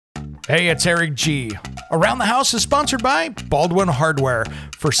Hey, it's Eric G. Around the House is sponsored by Baldwin Hardware.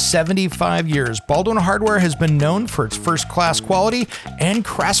 For 75 years, Baldwin Hardware has been known for its first-class quality and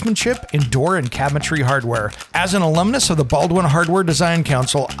craftsmanship in door and cabinetry hardware. As an alumnus of the Baldwin Hardware Design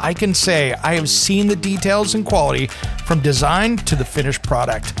Council, I can say I have seen the details and quality from design to the finished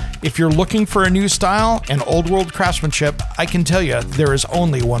product. If you're looking for a new style and old-world craftsmanship, I can tell you there is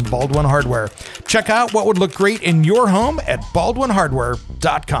only one Baldwin Hardware. Check out what would look great in your home at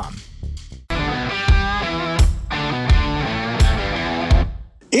baldwinhardware.com.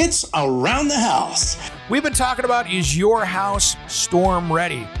 It's Around the House. We've been talking about, is your house storm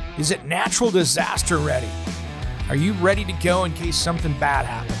ready? Is it natural disaster ready? Are you ready to go in case something bad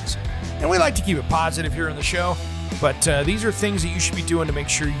happens? And we like to keep it positive here on the show, but these are things that you should be doing to make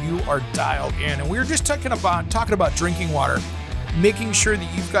sure you are dialed in. And we were just talking about drinking water, making sure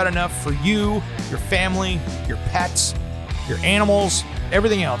that you've got enough for you, your family, your pets, your animals,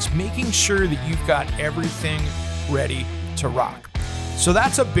 everything else, making sure that you've got everything ready to rock. So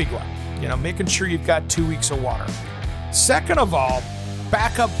that's a big one, making sure you've got 2 weeks of water. Second of all,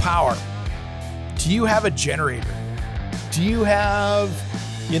 backup power. Do you have a generator? Do you have,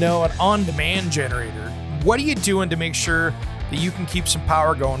 an on-demand generator? What are you doing to make sure that you can keep some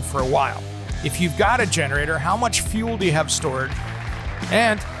power going for a while? If you've got a generator, how much fuel do you have stored?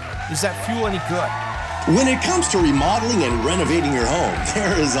 And is that fuel any good? When it comes to remodeling and renovating your home,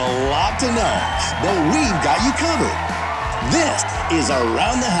 there is a lot to know, but we've got you covered. This is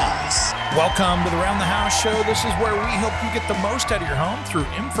Around the House. Welcome to the Around the House show. This is where we help you get the most out of your home through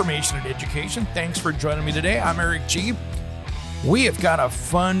information and education. Thanks for joining me today. I'm Eric G. We have got a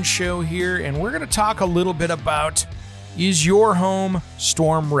fun show here, and we're going to talk a little bit about, is your home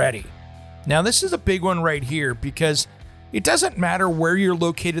storm ready? Now, this is a big one right here because it doesn't matter where you're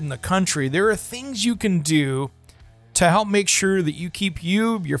located in the country. There are things you can do to help make sure that you keep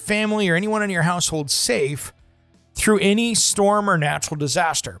you, your family, or anyone in your household safe through any storm or natural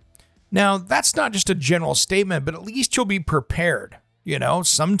disaster. Now, that's not just a general statement, but at least you'll be prepared.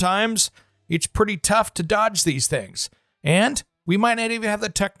 Sometimes it's pretty tough to dodge these things, and we might not even have the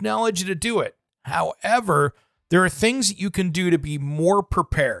technology to do it. However, there are things that you can do to be more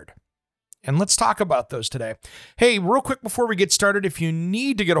prepared. And let's talk about those today. Hey, real quick before we get started, if you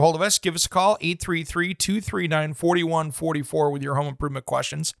need to get a hold of us, give us a call, 833-239-4144 with your home improvement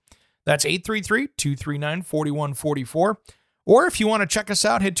questions. That's 833-239-4144. Or if you want to check us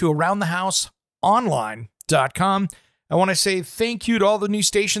out, head to aroundthehouseonline.com. I want to say thank you to all the new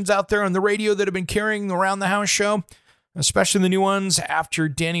stations out there on the radio that have been carrying the Around the House show, especially the new ones after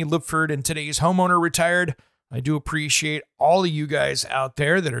Danny Lipford and today's homeowner retired. I do appreciate all of you guys out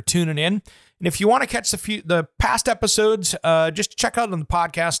there that are tuning in. And if you want to catch the past episodes, just check out on the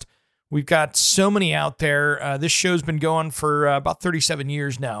podcast. We've got so many out there. This show's been going for about 37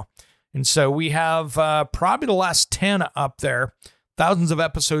 years now. And so we have probably the last 10 up there, thousands of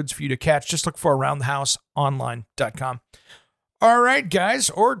episodes for you to catch. Just look for aroundthehouseonline.com. All right, guys,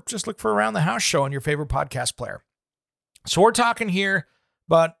 or just look for Around the House show on your favorite podcast player. So we're talking here,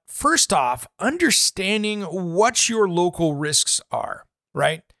 but first off, understanding what your local risks are,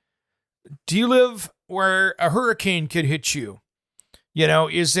 right? Do you live where a hurricane could hit you?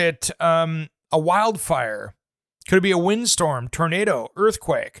 Is it a wildfire? Could it be a windstorm, tornado,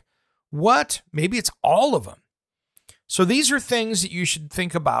 earthquake? What? Maybe it's all of them. So these are things that you should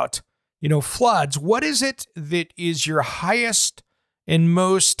think about. Floods. What is it that is your highest and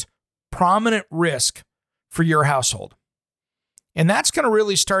most prominent risk for your household? And that's going to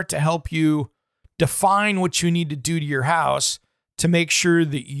really start to help you define what you need to do to your house to make sure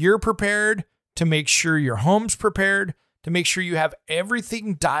that you're prepared, to make sure your home's prepared, to make sure you have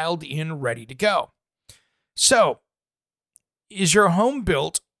everything dialed in, ready to go. So, is your home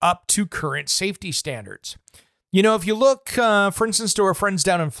built up to current safety standards? If you look, for instance, to our friends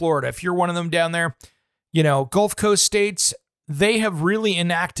down in Florida, if you're one of them down there, Gulf Coast states, they have really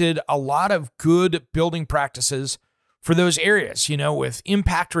enacted a lot of good building practices for those areas, with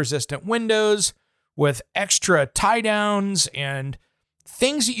impact-resistant windows, with extra tie-downs, and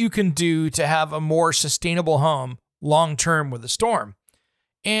things that you can do to have a more sustainable home long-term with a storm.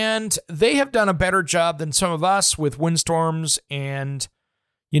 And they have done a better job than some of us with windstorms. And,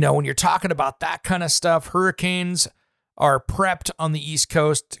 when you're talking about that kind of stuff, hurricanes are prepped on the East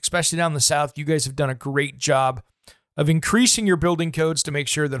Coast, especially down the South. You guys have done a great job of increasing your building codes to make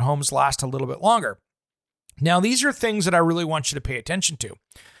sure that homes last a little bit longer. Now, these are things that I really want you to pay attention to.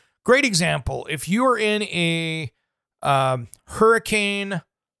 Great example. If you are in a hurricane,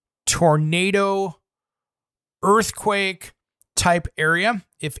 tornado, earthquake type area,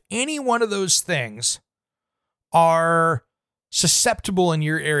 if any one of those things are susceptible in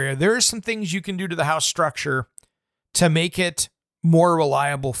your area, there are some things you can do to the house structure to make it more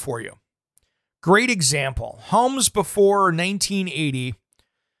reliable for you. Great example. Homes before 1980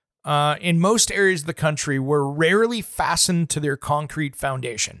 in most areas of the country were rarely fastened to their concrete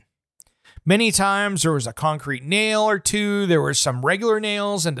foundation. Many times there was a concrete nail or two, there were some regular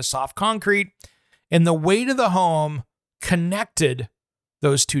nails into soft concrete, and the weight of the home connected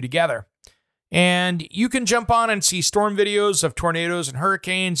those two together. And you can jump on and see storm videos of tornadoes and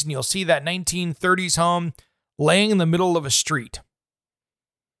hurricanes, and you'll see that 1930s home laying in the middle of a street.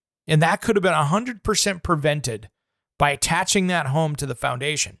 And that could have been 100% prevented by attaching that home to the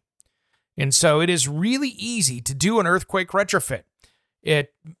foundation. And so it is really easy to do an earthquake retrofit.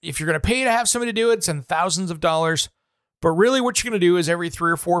 If you're going to pay to have somebody do it, it's in thousands of dollars. But really what you're going to do is every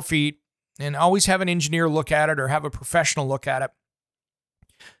 3 or 4 feet, and always have an engineer look at it or have a professional look at it.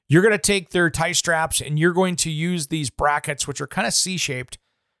 You're going to take their tie straps and you're going to use these brackets, which are kind of C-shaped,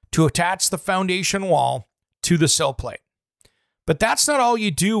 to attach the foundation wall to the sill plate. But that's not all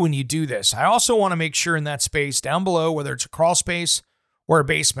you do when you do this. I also want to make sure in that space down below, whether it's a crawl space or a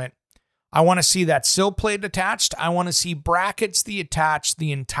basement, I want to see that sill plate attached. I want to see brackets that attach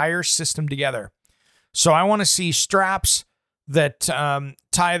the entire system together. So I want to see straps that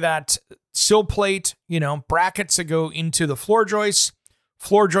tie that sill plate, brackets that go into the floor joists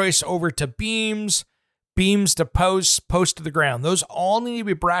over to beams to posts to the ground. Those all need to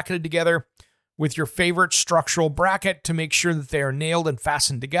be bracketed together with your favorite structural bracket to make sure that they are nailed and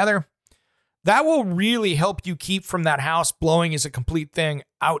fastened together. That will really help you keep from that house blowing as a complete thing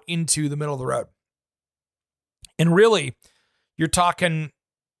out into the middle of the road. And really, you're talking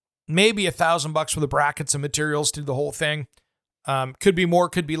maybe $1,000 for the brackets and materials to do the whole thing. Could be more,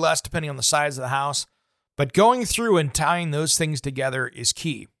 could be less, depending on the size of the house. But going through and tying those things together is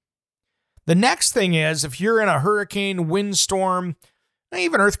key. The next thing is, if you're in a hurricane, windstorm,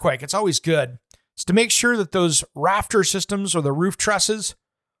 even earthquake, it's always good, is to make sure that those rafter systems or the roof trusses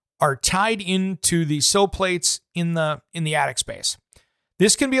are tied into the sill plates in the attic space.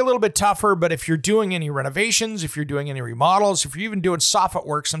 This can be a little bit tougher, but if you're doing any renovations, if you're doing any remodels, if you're even doing soffit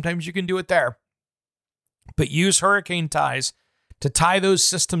work, sometimes you can do it there. But use hurricane ties to tie those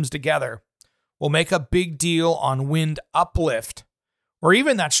systems together. Will make a big deal on wind uplift or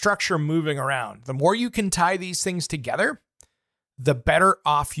even that structure moving around. The more you can tie these things together, the better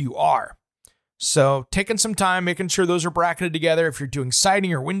off you are. So taking some time, making sure those are bracketed together. If you're doing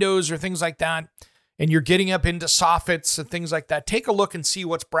siding or windows or things like that, and you're getting up into soffits and things like that, take a look and see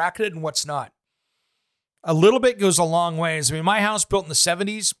what's bracketed and what's not. A little bit goes a long ways. I mean, my house built in the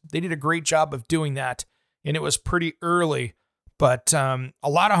 70s, they did a great job of doing that, and it was pretty early. But a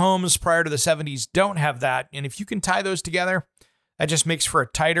lot of homes prior to the 70s don't have that. And if you can tie those together, that just makes for a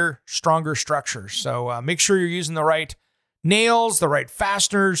tighter, stronger structure. So make sure you're using the right nails, the right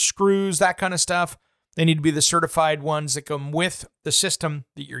fasteners, screws, that kind of stuff. They need to be the certified ones that come with the system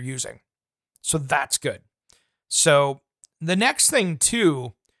that you're using. So that's good. So the next thing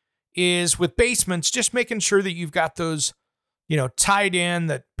too is with basements, just making sure that you've got those, tied in,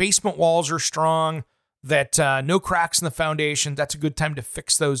 that basement walls are strong, that no cracks in the foundation. That's a good time to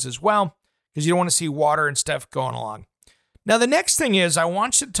fix those as well, because you don't want to see water and stuff going along. Now, the next thing is I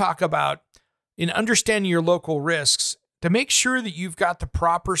want you to talk about, in understanding your local risks, to make sure that you've got the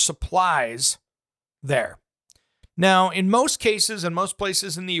proper supplies there. Now, in most cases, in most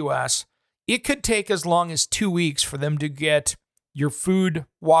places in the U.S., it could take as long as 2 weeks for them to get your food,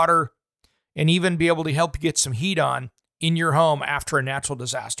 water, and even be able to help you get some heat on in your home after a natural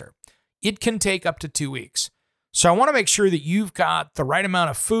disaster. It can take up to 2 weeks. So I want to make sure that you've got the right amount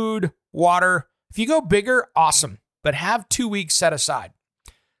of food, water. If you go bigger, awesome, but have 2 weeks set aside.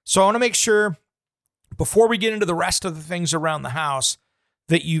 So I want to make sure, before we get into the rest of the things around the house,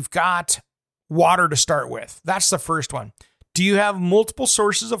 that you've got water to start with. That's the first one. Do you have multiple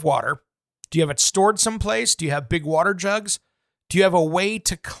sources of water? Do you have it stored someplace? Do you have big water jugs? Do you have a way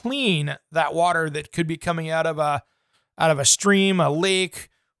to clean that water that could be coming out of a stream, a lake,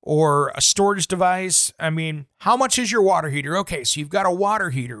 or a storage device? I mean, how much is your water heater? Okay, so you've got a water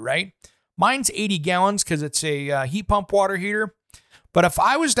heater, right? Mine's 80 gallons because it's a heat pump water heater. But if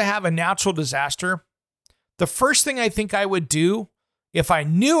I was to have a natural disaster, the first thing I think I would do, if I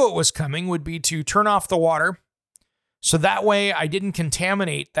knew it was coming, would be to turn off the water. So that way I didn't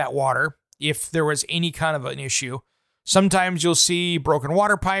contaminate that water if there was any kind of an issue. Sometimes you'll see broken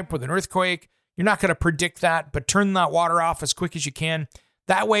water pipe with an earthquake. You're not going to predict that, but turn that water off as quick as you can.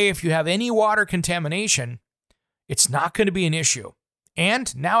 That way, if you have any water contamination, it's not going to be an issue.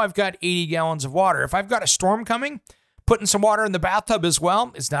 And now I've got 80 gallons of water. If I've got a storm coming, putting some water in the bathtub as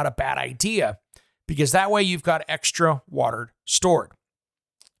well is not a bad idea, because that way you've got extra water stored.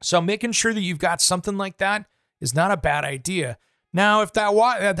 So making sure that you've got something like that is not a bad idea. Now, if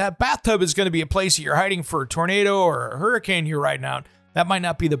that bathtub is going to be a place that you're hiding for a tornado or a hurricane you're riding out, that might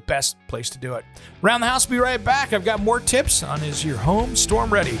not be the best place to do it. Around the House will be right back. I've got more tips on is your home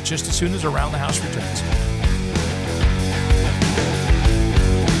storm ready just as soon as Around the House returns.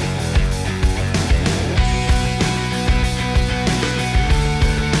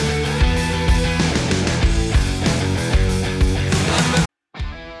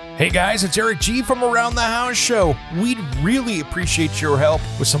 Hey guys, it's Eric G from Around the House Show. We'd really appreciate your help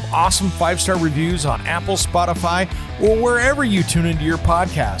with some awesome 5-star reviews on Apple, Spotify, or wherever you tune into your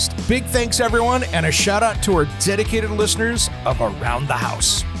podcast. Big thanks everyone, and a shout out to our dedicated listeners of Around the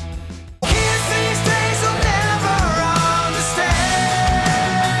House.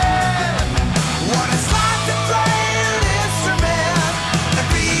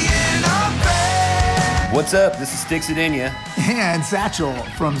 What's up? This is Sticks Adenia. And Satchel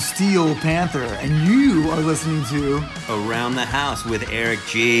from Steel Panther. And you are listening to Around the House with Eric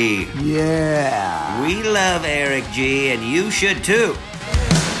G. Yeah. We love Eric G, and you should too.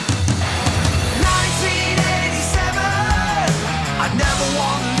 1987, I never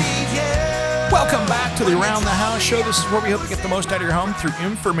want to leave you. Welcome back to the Around the House Show. This is where we hope to get the most out of your home through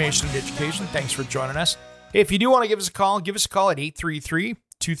information and education. Thanks for joining us. If you do want to give us a call at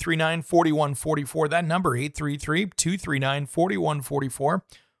 833-239-4144. That number, 833-239-4144.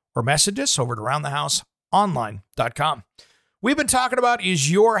 Or message us over at aroundthehouseonline.com. We've been talking about, is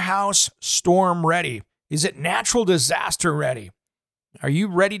your house storm ready? Is it natural disaster ready? Are you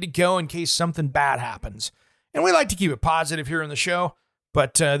ready to go in case something bad happens? And we like to keep it positive here on the show,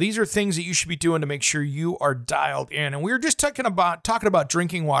 but these are things that you should be doing to make sure you are dialed in. And we were just talking about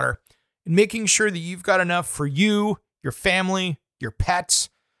drinking water and making sure that you've got enough for you, your family, your pets,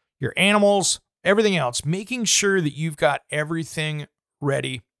 your animals, everything else, making sure that you've got everything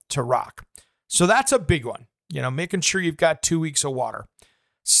ready to rock. So that's a big one, making sure you've got 2 weeks of water.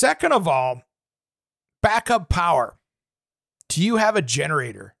 Second of all, backup power. Do you have a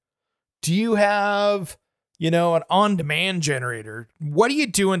generator? Do you have, an on-demand generator? What are you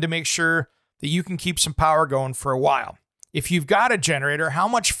doing to make sure that you can keep some power going for a while? If you've got a generator, how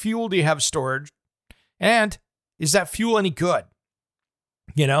much fuel do you have stored? And is that fuel any good?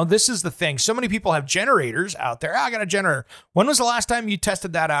 This is the thing. So many people have generators out there. I got a generator. When was the last time you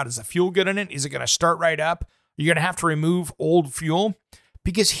tested that out? Is the fuel good in it? Is it going to start right up? You're going to have to remove old fuel?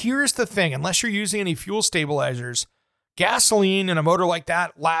 Because here's the thing. Unless you're using any fuel stabilizers, gasoline in a motor like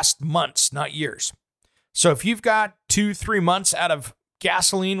that lasts months, not years. So if you've got 2-3 months out of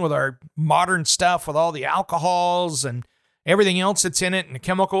gasoline with our modern stuff, with all the alcohols and everything else that's in it and the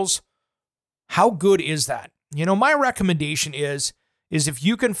chemicals, how good is that? My recommendation is if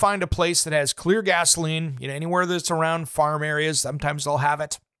you can find a place that has clear gasoline, anywhere that's around farm areas, sometimes they'll have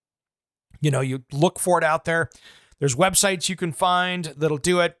it. You look for it out there. There's websites you can find that'll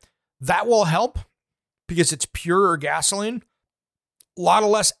do it. That will help because it's pure gasoline. A lot of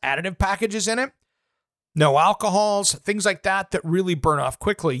less additive packages in it. No alcohols, things like that really burn off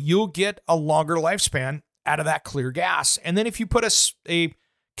quickly. You'll get a longer lifespan out of that clear gas. And then if you put a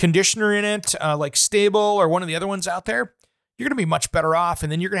conditioner in it, like Stable or one of the other ones out there, you're going to be much better off,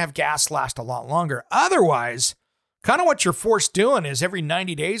 and then you're going to have gas last a lot longer. Otherwise, kind of what you're forced doing is every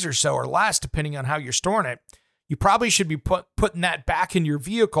 90 days or so or less, depending on how you're storing it, you probably should be putting that back in your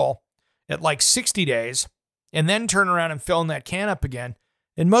vehicle at like 60 days and then turn around and filling that can up again.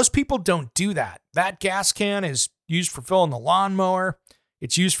 And most people don't do that. That gas can is used for filling the lawnmower.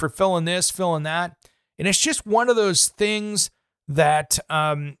 It's used for filling this, filling that. And it's just one of those things that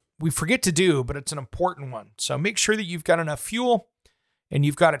we forget to do, but it's an important one. So make sure that you've got enough fuel and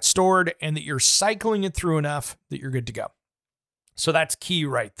you've got it stored and that you're cycling it through enough that you're good to go. So that's key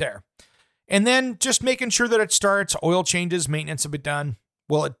right there. And then just making sure that it starts, oil changes, maintenance have been done.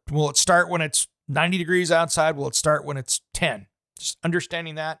 Will it start when it's 90 degrees outside? Will it start when it's 10? Just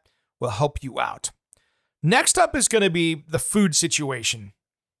understanding that will help you out. Next up is going to be the food situation.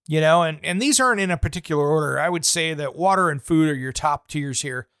 And these aren't in a particular order. I would say that water and food are your top tiers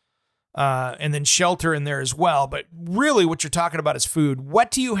here. And then shelter in there as well. But really what you're talking about is food. What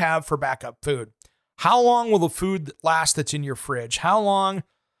do you have for backup food? How long will the food last that's in your fridge? How long,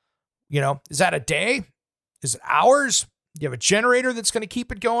 is that a day? Is it hours? Do you have a generator that's going to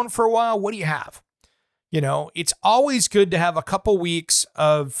keep it going for a while? What do you have? It's always good to have a couple weeks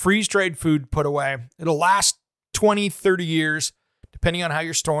of freeze-dried food put away. It'll last 20, 30 years, depending on how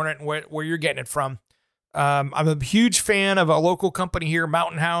you're storing it and where you're getting it from. I'm a huge fan of a local company here,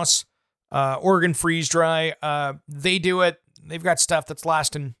 Mountain House. Oregon Freeze Dry. They do it. they've got stuff that's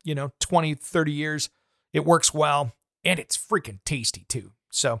lasting, 20, 30 years. It works well, and it's freaking tasty too.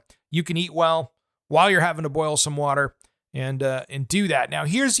 So you can eat well while you're having to boil some water and do that. Now,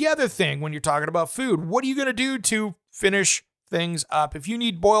 here's the other thing when you're talking about food. What are you going to do to finish things up? If you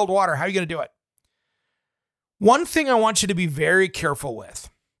need boiled water, how are you going to do it? One thing I want you to be very careful with,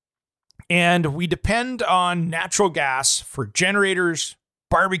 and we depend on natural gas for generators,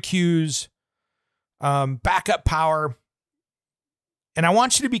 barbecues, backup power, and I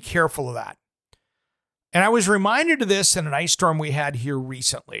want you to be careful of that. And I was reminded of this in an ice storm we had here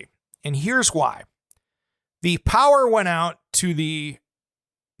recently, and here's why. The power went out to the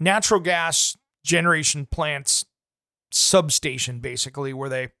natural gas generation plant's substation, basically,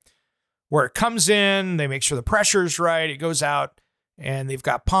 where it comes in, they make sure the pressure's right, it goes out, and they've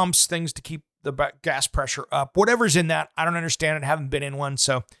got pumps, things to keep the gas pressure up. Whatever's in that, I don't understand it, haven't been in one,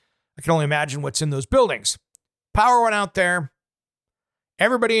 so I can only imagine what's in those buildings. Power went out there.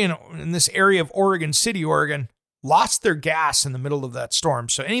 Everybody in this area of Oregon City, Oregon, lost their gas in the middle of that storm.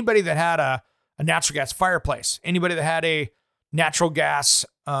 So anybody that had a natural gas fireplace, anybody that had a natural gas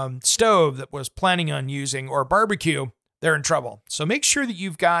stove that was planning on using, or a barbecue, they're in trouble. So make sure that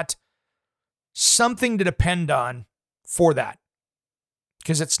you've got something to depend on for that,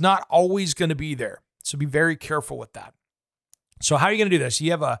 because it's not always going to be there. So be very careful with that. So how are you going to do this?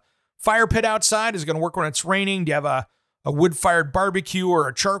 You have a fire pit outside. Is it going to work when it's raining? Do you have a wood-fired barbecue or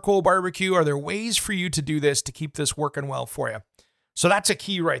a charcoal barbecue? Are there ways for you to do this to keep this working well for you? So that's a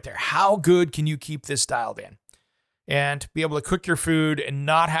key right there. How good can you keep this dialed in and be able to cook your food and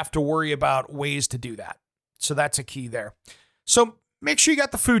not have to worry about ways to do that? So that's a key there. So make sure you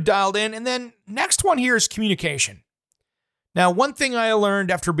got the food dialed in. And then next one here is communication. Now, one thing I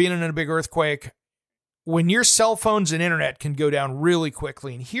learned after being in a big earthquake, when your cell phones and internet can go down really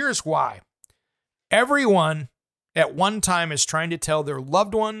quickly, and here's why. Everyone at one time is trying to tell their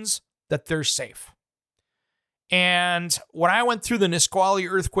loved ones that they're safe. And when I went through the Nisqually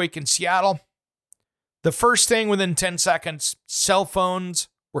earthquake in Seattle, the first thing within 10 seconds, cell phones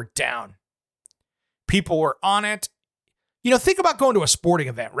were down. People were on it. Think about going to a sporting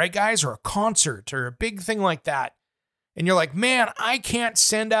event, right, guys? Or a concert or a big thing like that. And you're like, man, I can't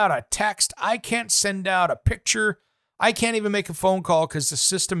send out a text. I can't send out a picture. I can't even make a phone call because the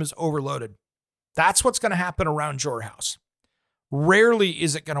system is overloaded. That's what's going to happen around your house. Rarely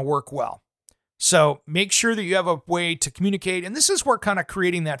is it going to work well. So make sure that you have a way to communicate. And this is where kind of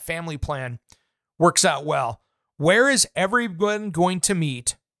creating that family plan works out well. Where is everyone going to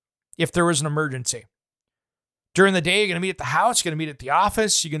meet if there was an emergency? During the day, you're going to meet at the house. You're going to meet at the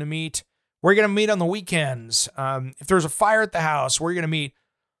office. You're going to meet, where you're going to meet on the weekends. If there's a fire at the house, where you're going to meet.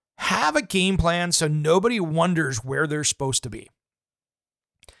 Have a game plan so nobody wonders where they're supposed to be.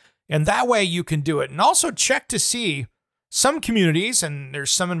 And that way you can do it. And also check to see, some communities, and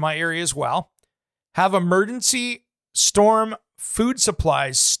there's some in my area as well, have emergency storm food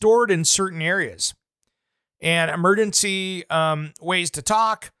supplies stored in certain areas. And emergency ways to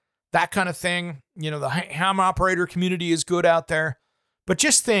talk, that kind of thing. The ham operator community is good out there. But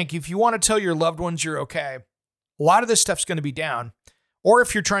just think, if you want to tell your loved ones you're okay, a lot of this stuff's going to be down. Or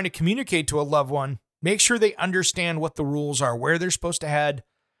if you're trying to communicate to a loved one, make sure they understand what the rules are, where they're supposed to head.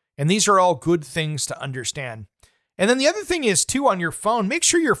 And these are all good things to understand. And then the other thing is, too, on your phone, make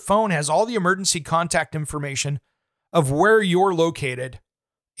sure your phone has all the emergency contact information of where you're located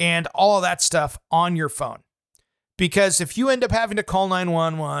and all of that stuff on your phone. Because if you end up having to call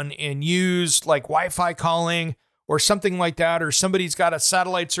 911 and use like Wi-Fi calling or something like that, or somebody's got a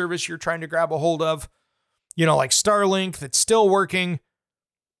satellite service you're trying to grab a hold of, like Starlink that's still working,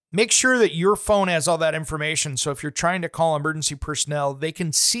 make sure that your phone has all that information. So if you're trying to call emergency personnel, they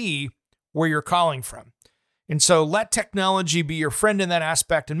can see where you're calling from. And so let technology be your friend in that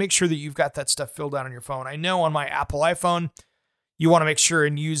aspect, and make sure that you've got that stuff filled out on your phone. I know on my Apple iPhone, you want to make sure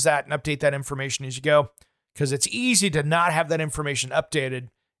and use that and update that information as you go, because it's easy to not have that information updated.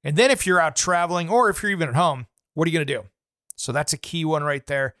 And then if you're out traveling, or if you're even at home, what are you going to do? So that's a key one right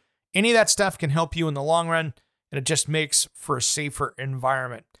there. Any of that stuff can help you in the long run, and it just makes for a safer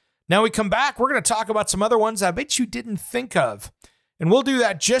environment. Now we come back, we're going to talk about some other ones I bet you didn't think of. And we'll do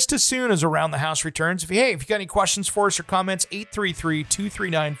that just as soon as Around the House returns. If you got any questions for us or comments,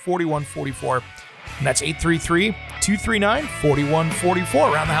 833-239-4144. And that's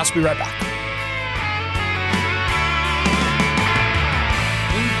 833-239-4144. Around the House, we'll be right back.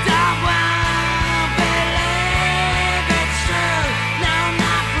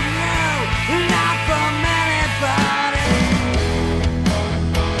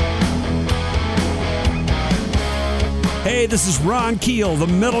 Hey, this is Ron Keel, the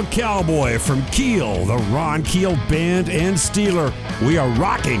Metal Cowboy from Keel, the Ron Keel Band and Steeler. We are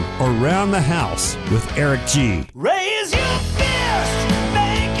rocking Around the House with Eric G. Raise your fist,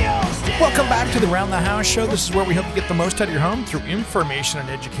 make your stand. Welcome back to the Around the House show. This is where we help you get the most out of your home through information and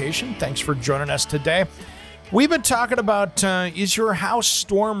education. Thanks for joining us today. We've been talking about, is your house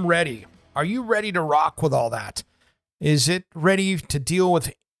storm ready? Are you ready to rock with all that? Is it ready to deal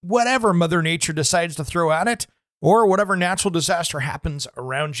with whatever Mother Nature decides to throw at it, or whatever natural disaster happens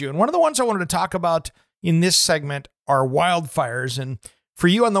around you? And one of the ones I wanted to talk about in this segment are wildfires. And for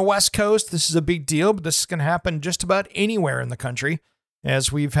you on the West Coast, this is a big deal, but this is going to happen just about anywhere in the country,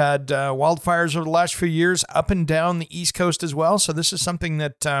 as we've had wildfires over the last few years up and down the East Coast as well. So this is something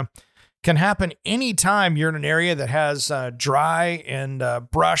that can happen anytime you're in an area that has dry and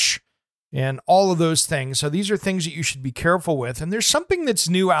brush and all of those things. So these are things that you should be careful with. And there's something that's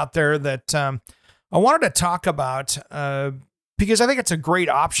new out there that I wanted to talk about because I think it's a great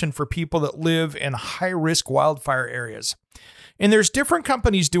option for people that live in high-risk wildfire areas. And there's different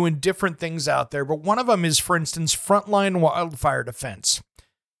companies doing different things out there, but one of them is, for instance, Frontline Wildfire Defense.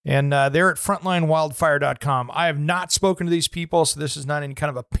 And they're at frontlinewildfire.com. I have not spoken to these people, so this is not any kind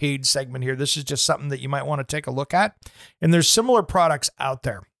of a paid segment here. This is just something that you might want to take a look at. And there's similar products out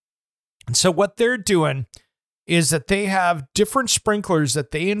there. And so what they're doing is that they have different sprinklers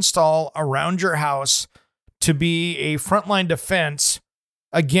that they install around your house to be a frontline defense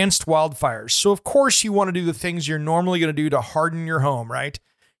against wildfires. So of course you want to do the things you're normally going to do to harden your home, right?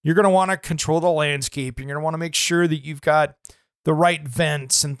 You're going to want to control the landscape. You're going to want to make sure that you've got the right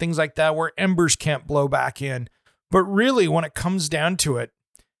vents and things like that where embers can't blow back in. But really, when it comes down to it,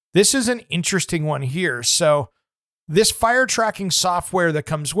 this is an interesting one here. So this fire tracking software that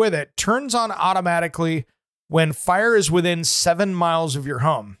comes with it turns on automatically when fire is within 7 miles of your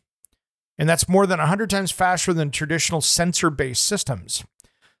home. And that's more than 100 times faster than traditional sensor-based systems.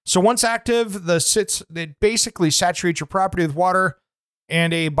 So once active, it basically saturates your property with water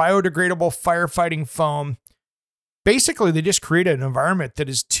and a biodegradable firefighting foam. Basically, they just create an environment that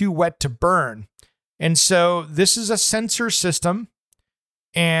is too wet to burn. And so this is a sensor system,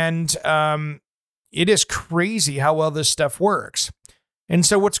 and it is crazy how well this stuff works. And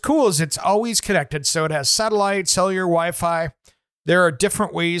so what's cool is it's always connected. So it has satellite, cellular, Wi-Fi. There are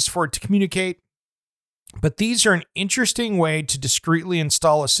different ways for it to communicate, but these are an interesting way to discreetly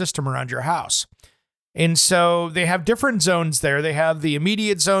install a system around your house. And so they have different zones there. They have the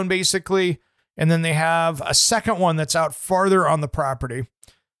immediate zone, basically, and then they have a second one that's out farther on the property.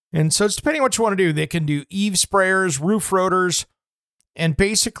 And so it's depending on what you want to do. They can do eave sprayers, roof rotors, and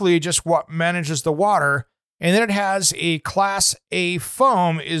basically just what manages the water. And then it has a Class A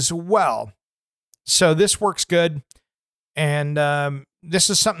foam as well. So this works good. And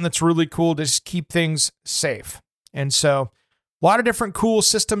this is something that's really cool to just keep things safe. And so a lot of different cool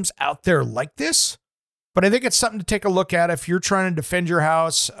systems out there like this. But I think it's something to take a look at if you're trying to defend your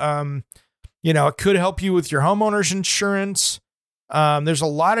house. It could help you with your homeowner's insurance. There's a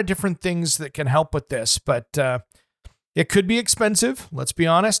lot of different things that can help with this, but it could be expensive. Let's be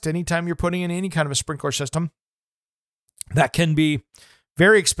honest. Anytime you're putting in any kind of a sprinkler system, that can be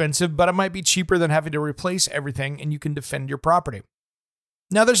very expensive, but it might be cheaper than having to replace everything, and you can defend your property.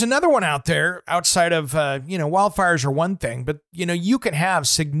 Now, there's another one out there outside of, wildfires are one thing, but, you can have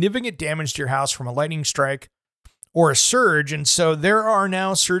significant damage to your house from a lightning strike or a surge. And so there are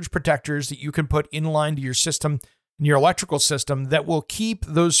now surge protectors that you can put in line to your system and your electrical system that will keep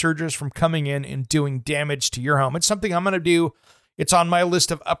those surges from coming in and doing damage to your home. It's something I'm going to do. It's on my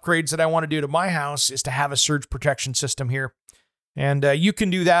list of upgrades that I want to do to my house, is to have a surge protection system here. And you can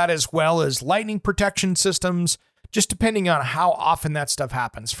do that as well as lightning protection systems, just depending on how often that stuff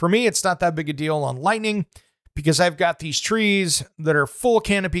happens. For me, it's not that big a deal on lightning because I've got these trees that are full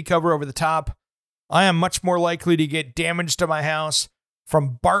canopy cover over the top. I am much more likely to get damage to my house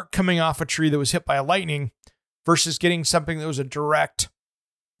from bark coming off a tree that was hit by a lightning versus getting something that was a direct,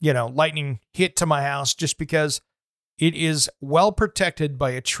 lightning hit to my house, just because it is well protected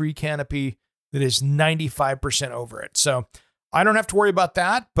by a tree canopy that is 95% over it. So I don't have to worry about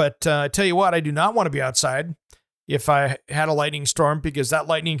that, but I tell you what, I do not want to be outside if I had a lightning storm, because that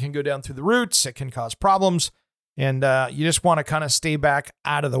lightning can go down through the roots. It can cause problems, and you just want to kind of stay back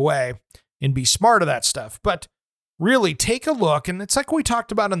out of the way and be smart of that stuff. But really take a look, and it's like we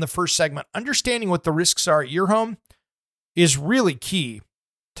talked about in the first segment, understanding what the risks are at your home is really key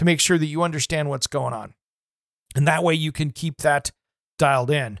to make sure that you understand what's going on. And that way you can keep that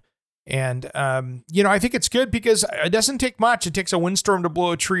dialed in. And, I think it's good because it doesn't take much. It takes a windstorm to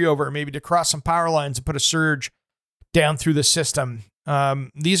blow a tree over, maybe to cross some power lines and put a surge down through the system.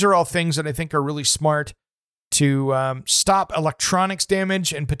 These are all things that I think are really smart to stop electronics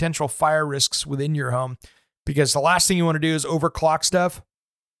damage and potential fire risks within your home. Because the last thing you want to do is overclock stuff,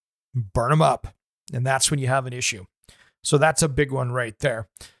 burn them up. And that's when you have an issue. So that's a big one right there.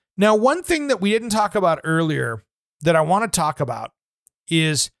 Now, one thing that we didn't talk about earlier that I want to talk about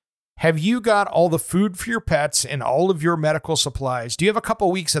is, have you got all the food for your pets and all of your medical supplies? Do you have a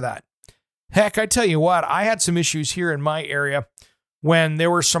couple weeks of that? Heck, I tell you what, I had some issues here in my area when there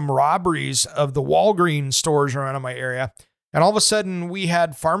were some robberies of the Walgreens stores around in my area. And all of a sudden we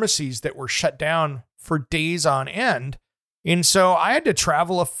had pharmacies that were shut down for days on end. And so I had to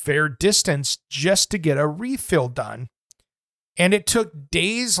travel a fair distance just to get a refill done. And it took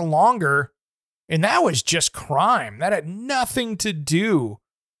days longer. And that was just crime. That had nothing to do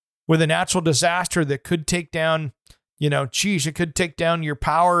with a natural disaster that could take down, it could take down your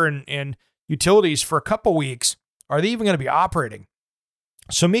power and utilities for a couple weeks. Are they even going to be operating?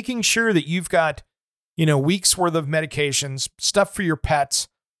 So making sure that you've got, weeks worth of medications, stuff for your pets,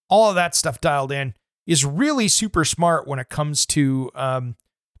 all of that stuff dialed in is really super smart when it comes to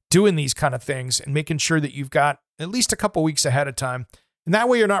doing these kind of things and making sure that you've got at least a couple weeks ahead of time. And that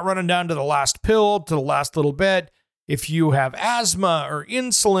way you're not running down to the last pill, to the last little bit. If you have asthma or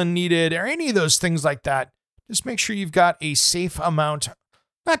insulin needed or any of those things like that, just make sure you've got a safe amount.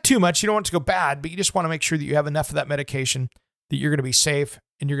 Not too much. You don't want it to go bad, but you just want to make sure that you have enough of that medication that you're going to be safe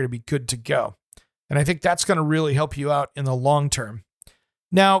and you're going to be good to go. And I think that's going to really help you out in the long term.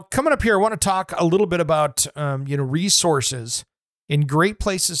 Now, coming up here, I want to talk a little bit about, resources and great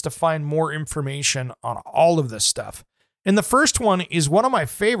places to find more information on all of this stuff. And the first one is one of my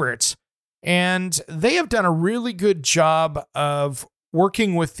favorites, and they have done a really good job of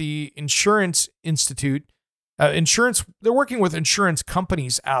working with the Insurance Institute. They're working with insurance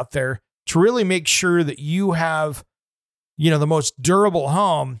companies out there to really make sure that you have, the most durable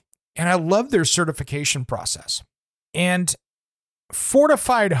home. And I love their certification process. And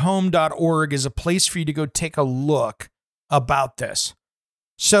fortifiedhome.org is a place for you to go take a look about this.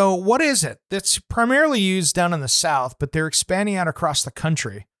 So what is it? That's primarily used down in the South, but they're expanding out across the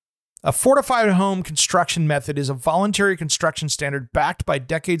country. A fortified home construction method is a voluntary construction standard backed by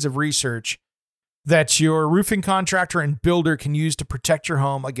decades of research that your roofing contractor and builder can use to protect your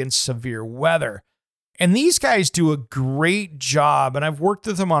home against severe weather. And these guys do a great job, and I've worked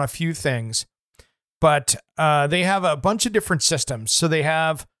with them on a few things, but they have a bunch of different systems. So they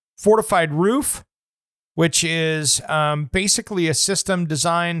have Fortified Roof, which is basically a system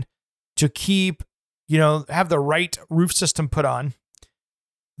designed to keep, have the right roof system put on.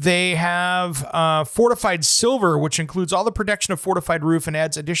 They have Fortified Silver, which includes all the protection of fortified roof and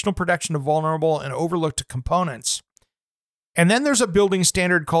adds additional protection of vulnerable and overlooked components. And then there's a building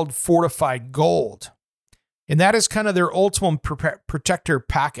standard called Fortified Gold. And that is kind of their ultimate protector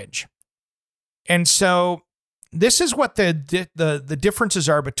package. And so this is what the differences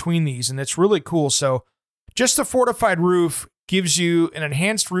are between these, and it's really cool. So just the Fortified Roof gives you an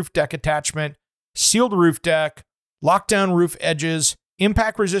enhanced roof deck attachment, sealed roof deck, lockdown roof edges,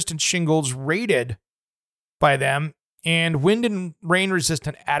 impact-resistant shingles rated by them, and wind and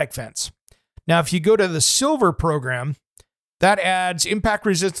rain-resistant attic vents. Now, if you go to the Silver program, that adds impact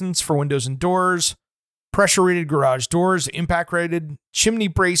resistance for windows and doors, pressure-rated garage doors, impact-rated chimney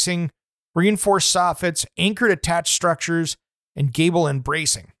bracing, reinforced soffits, anchored attached structures, and gable end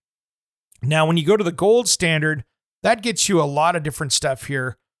bracing. Now, when you go to the Gold standard, that gets you a lot of different stuff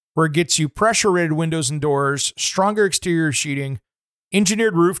here, where it gets you pressure-rated windows and doors, stronger exterior sheeting,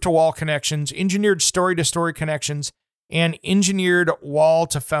 engineered roof-to-wall connections, engineered story-to-story connections, and engineered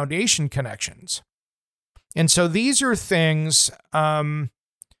wall-to-foundation connections. And so these are things,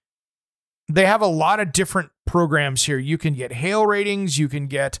 they have a lot of different programs here. You can get hail ratings, you can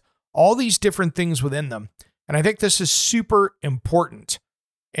get all these different things within them. And I think this is super important.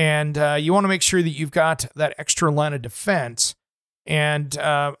 And you want to make sure that you've got that extra line of defense. And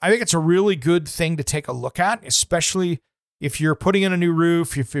I think it's a really good thing to take a look at, especially if you're putting in a new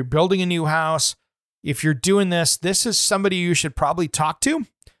roof, if you're building a new house, if you're doing this is somebody you should probably talk to.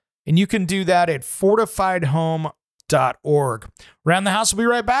 And you can do that at fortifiedhome.org. Around the House will be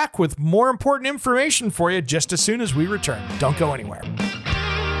right back with more important information for you just as soon as we return. Don't go anywhere.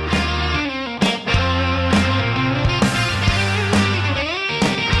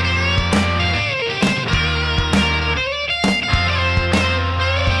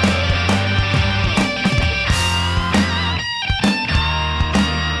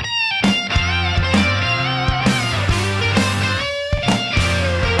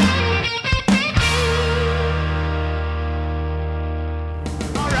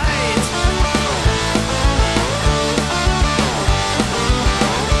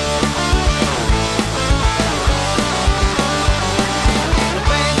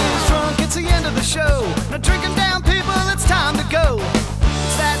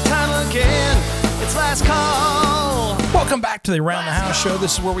 Welcome back to the Around the House show.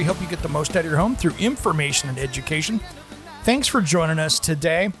 This is where we help you get the most out of your home through information and education. Thanks for joining us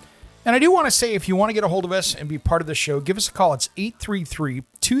today. And I do want to say, if you want to get a hold of us and be part of the show, give us a call. It's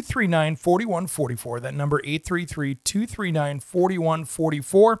 833-239-4144. That number,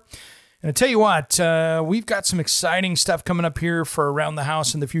 833-239-4144. And I tell you what, we've got some exciting stuff coming up here for Around the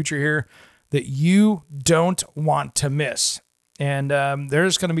House in the future here that you don't want to miss. And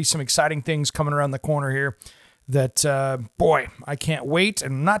there's going to be some exciting things coming around the corner here that, boy, I can't wait.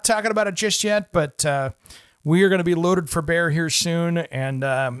 And I'm not talking about it just yet, but we are going to be loaded for bear here soon. And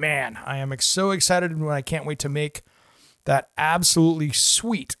man, I am so excited, and I can't wait to make that absolutely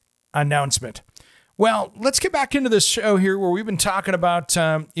sweet announcement. Well, let's get back into this show here where we've been talking about,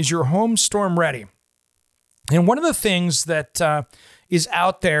 is your home storm ready? And one of the things that is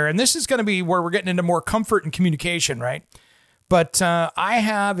out there, and this is going to be where we're getting into more comfort and communication, right? But I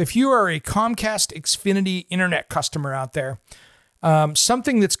have, if you are a Comcast Xfinity internet customer out there,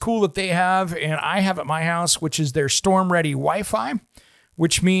 something that's cool that they have, and I have at my house, which is their storm ready Wi-Fi,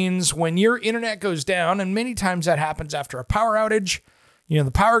 which means when your internet goes down, and many times that happens after a power outage, you know,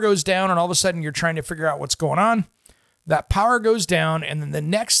 the power goes down and all of a sudden you're trying to figure out what's going on. That power goes down, and then the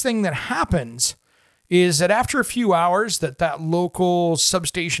next thing that happens is that after a few hours that local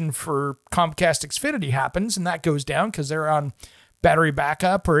substation for Comcast Xfinity happens, and that goes down because they're on battery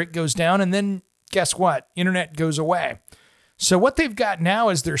backup, or it goes down, and then guess what? Internet goes away. So what they've got now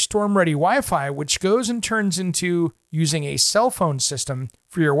is their storm-ready Wi-Fi, which goes and turns into using a cell phone system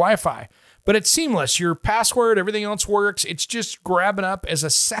for your Wi-Fi. But it's seamless. Your password, everything else works. It's just grabbing up as a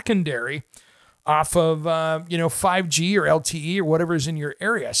secondary off of 5G or LTE or whatever is in your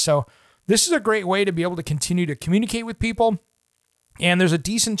area. So this is a great way to be able to continue to communicate with people, and there's a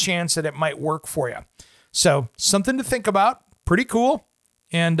decent chance that it might work for you. So something to think about. Pretty cool,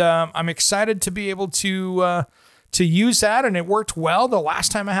 and I'm excited to be able to use that, and it worked well. The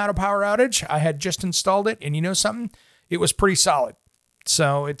last time I had a power outage, I had just installed it, and you know something? It was pretty solid.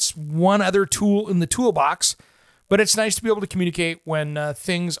 So it's one other tool in the toolbox, but it's nice to be able to communicate when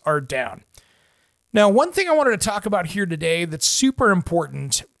things are down. Now, one thing I wanted to talk about here today that's super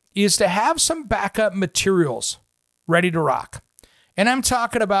important is to have some backup materials ready to rock. And I'm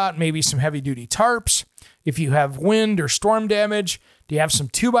talking about maybe some heavy-duty tarps. If you have wind or storm damage, do you have some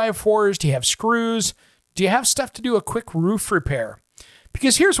 2x4s? Do you have screws? Do you have stuff to do a quick roof repair?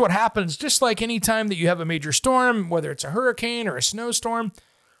 Because here's what happens, just like any time that you have a major storm, whether it's a hurricane or a snowstorm,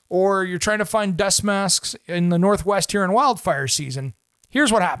 or you're trying to find dust masks in the Northwest here in wildfire season,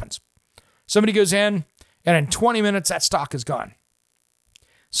 here's what happens. Somebody goes in, and in 20 minutes, that stock is gone.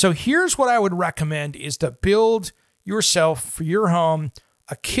 So here's what I would recommend is to build yourself for your home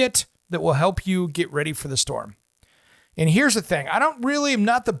a kit that will help you get ready for the storm. And here's the thing. I'm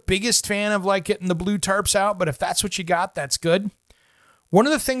not the biggest fan of like getting the blue tarps out, but if that's what you got, that's good. One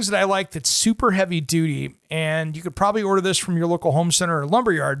of the things that I like that's super heavy duty, and you could probably order this from your local home center or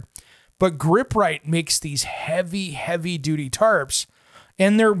lumberyard, but Grip Right makes these heavy, heavy duty tarps,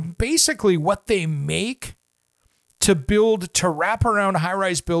 and they're basically what they make to wrap around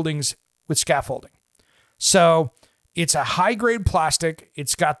high-rise buildings with scaffolding. So it's a high-grade plastic.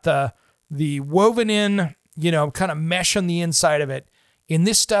 It's got the woven in, kind of mesh on the inside of it. And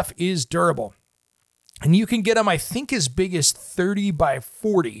this stuff is durable. And you can get them, I think, as big as 30 by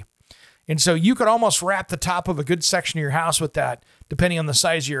 40. And so you could almost wrap the top of a good section of your house with that, depending on the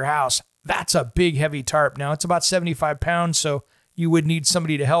size of your house. That's a big, heavy tarp. Now, it's about 75 pounds, so you would need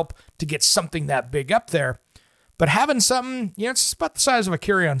somebody to help to get something that big up there. But having something, it's about the size of a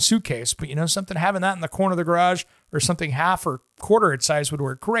carry-on suitcase, but having that in the corner of the garage or something half or quarter its size would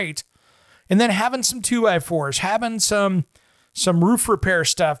work great. And then having some 2x4s, having some roof repair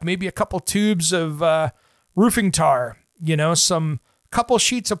stuff, maybe a couple tubes of roofing tar, some couple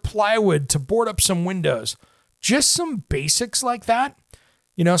sheets of plywood to board up some windows, just some basics like that,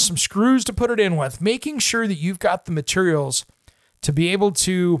 some screws to put it in with, making sure that you've got the materials to be able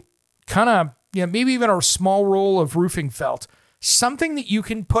to kind of, maybe even a small roll of roofing felt, something that you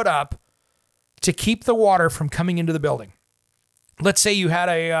can put up to keep the water from coming into the building. Let's say you had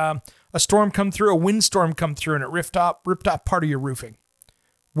a storm come through, a windstorm come through, and it ripped off part of your roofing.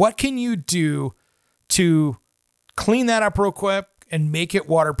 What can you do to clean that up real quick and make it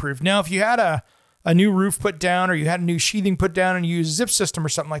waterproof? Now, if you had a new roof put down or you had a new sheathing put down and you use a zip system or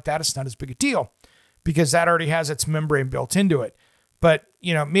something like that, it's not as big a deal because that already has its membrane built into it. But,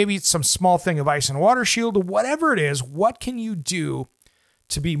 maybe it's some small thing of ice and water shield or whatever it is. What can you do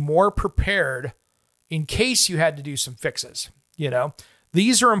to be more prepared in case you had to do some fixes?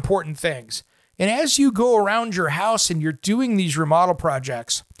 These are important things. And as you go around your house and you're doing these remodel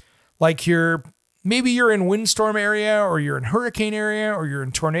projects, like you're maybe you're in windstorm area, or you're in hurricane area, or you're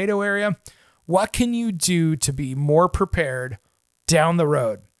in tornado area. What can you do to be more prepared down the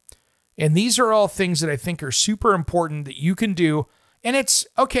road? And these are all things that I think are super important that you can do. And it's,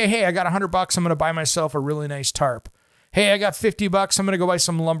 okay, hey, I got $100. I'm going to buy myself a really nice tarp. Hey, I got $50. I'm going to go buy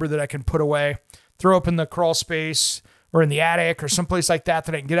some lumber that I can put away, throw up in the crawl space or in the attic or someplace like that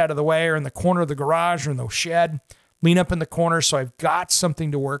I can get out of the way, or in the corner of the garage or in the shed, lean up in the corner so I've got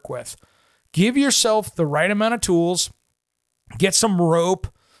something to work with. Give yourself the right amount of tools. Get some rope.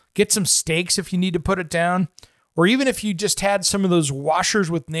 Get some stakes if you need to put it down. Or even if you just had some of those washers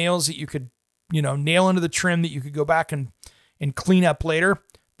with nails that you could, nail into the trim that you could go back and clean up later.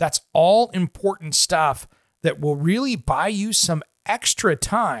 That's all important stuff that will really buy you some extra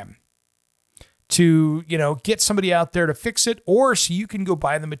time to, get somebody out there to fix it, or so you can go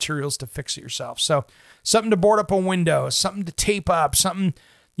buy the materials to fix it yourself. So something to board up a window, something to tape up, something,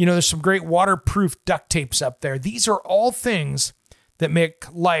 there's some great waterproof duct tapes up there. These are all things that make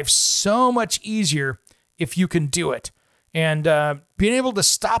life so much easier if you can do it. And being able to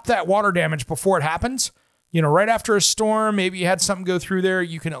stop that water damage before it happens, right after a storm, maybe you had something go through there,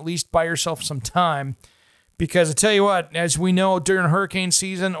 you can at least buy yourself some time. Because I tell you what, as we know during hurricane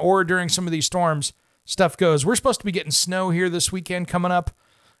season or during some of these storms, stuff goes. We're supposed to be getting snow here this weekend coming up.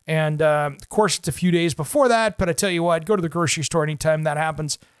 And of course, it's a few days before that. But I tell you what, go to the grocery store anytime that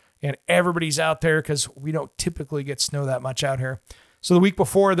happens. And everybody's out there because we don't typically get snow that much out here. So the week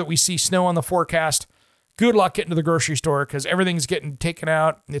before that we see snow on the forecast, good luck getting to the grocery store because everything's getting taken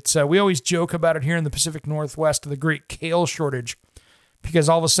out. It's we always joke about it here in the Pacific Northwest, the great kale shortage, because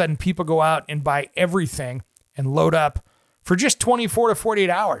all of a sudden people go out and buy everything and load up for just 24 to 48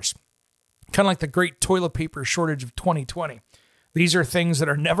 hours. Kind of like the great toilet paper shortage of 2020. These are things that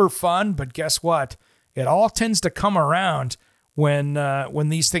are never fun, but guess what? It all tends to come around when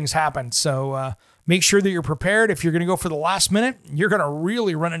these things happen. So make sure that you're prepared. If you're going to go for the last minute, you're going to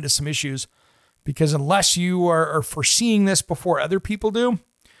really run into some issues. Because unless you are foreseeing this before other people do,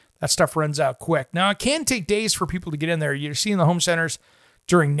 that stuff runs out quick. Now, it can take days for people to get in there. You're seeing the home centers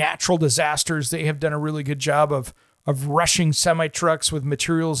during natural disasters. They have done a really good job of rushing semi-trucks with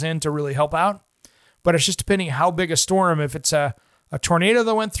materials in to really help out. But it's just depending how big a storm. If it's a tornado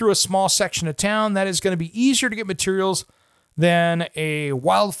that went through a small section of town, that is going to be easier to get materials than a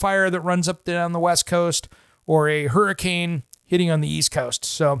wildfire that runs up down the West Coast or a hurricane hitting on the East Coast.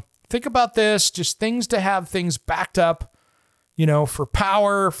 So think about this, just things to have things backed up, for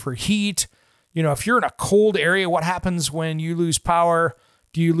power, for heat. If you're in a cold area, what happens when you lose power?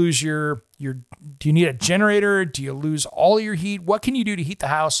 Do you lose do you need a generator? Do you lose all your heat? What can you do to heat the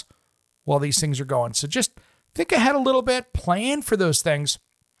house while these things are going? So just think ahead a little bit, plan for those things.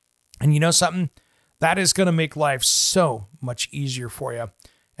 And you know something? That is going to make life so much easier for you.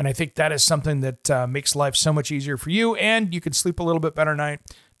 And I think that is something that makes life so much easier for you, and you can sleep a little bit better night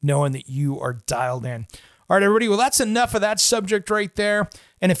knowing that you are dialed in. All right, everybody. Well, that's enough of that subject right there.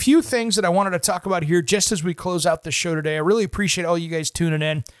 And a few things that I wanted to talk about here just as we close out the show today. I really appreciate all you guys tuning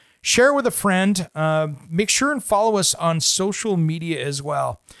in. Share with a friend. Make sure and follow us on social media as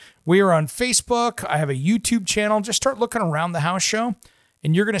well. We are on Facebook. I have a YouTube channel. Just start looking Around the House Show,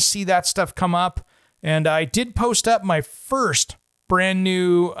 and you're going to see that stuff come up. And I did post up my first brand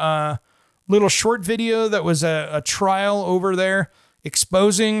new little short video that was a trial over there.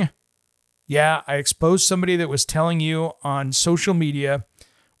 I exposed somebody that was telling you on social media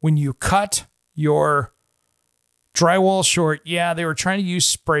when you cut your drywall short, they were trying to use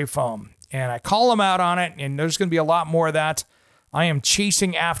spray foam. And I call them out on it, and there's going to be a lot more of that. I am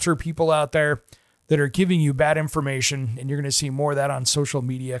chasing after people out there that are giving you bad information, and you're going to see more of that on social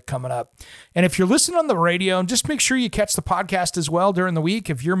media coming up. And if you're listening on the radio, just make sure you catch the podcast as well during the week.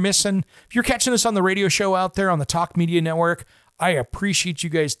 If you're catching us on the radio show out there on the Talk Media Network, I appreciate you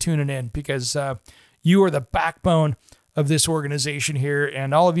guys tuning in because you are the backbone of this organization here.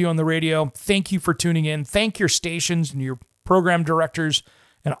 And all of you on the radio, thank you for tuning in. Thank your stations and your program directors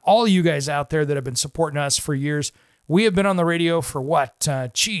and all you guys out there that have been supporting us for years. We have been on the radio for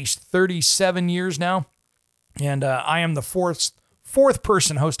 37 years now. And I am the fourth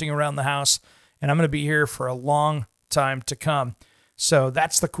person hosting Around the House. And I'm going to be here for a long time to come. So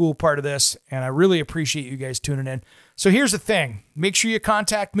that's the cool part of this. And I really appreciate you guys tuning in. So here's the thing. Make sure you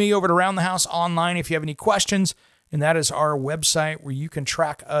contact me over at Around the House online if you have any questions. And that is our website where you can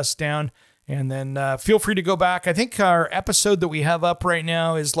track us down. And then feel free to go back. I think our episode that we have up right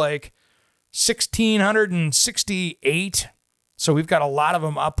now is like 1,668. So we've got a lot of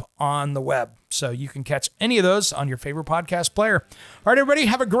them up on the web. So you can catch any of those on your favorite podcast player. All right, everybody,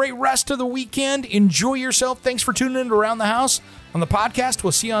 have a great rest of the weekend. Enjoy yourself. Thanks for tuning in to Around the House. On the podcast,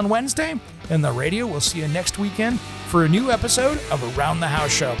 we'll see you on Wednesday. And the radio, we'll see you next weekend for a new episode of Around the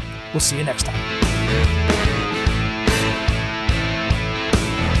House Show. We'll see you next time.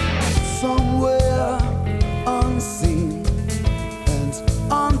 Somewhere unseen and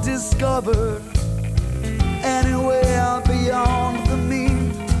undiscovered, anywhere beyond the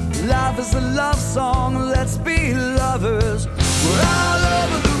mean. Life is a love song, let's be lovers. We're all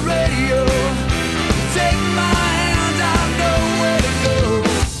over the radio. Take my hand, I know where to go.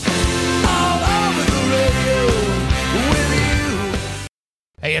 All over the radio with you.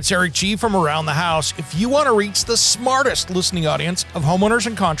 Hey, it's Eric G. from Around the House. If you want to reach the smartest listening audience of homeowners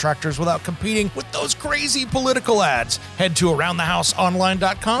and contractors without competing with those crazy political ads, head to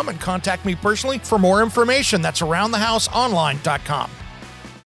AroundTheHouseOnline.com and contact me personally for more information. That's AroundTheHouseOnline.com.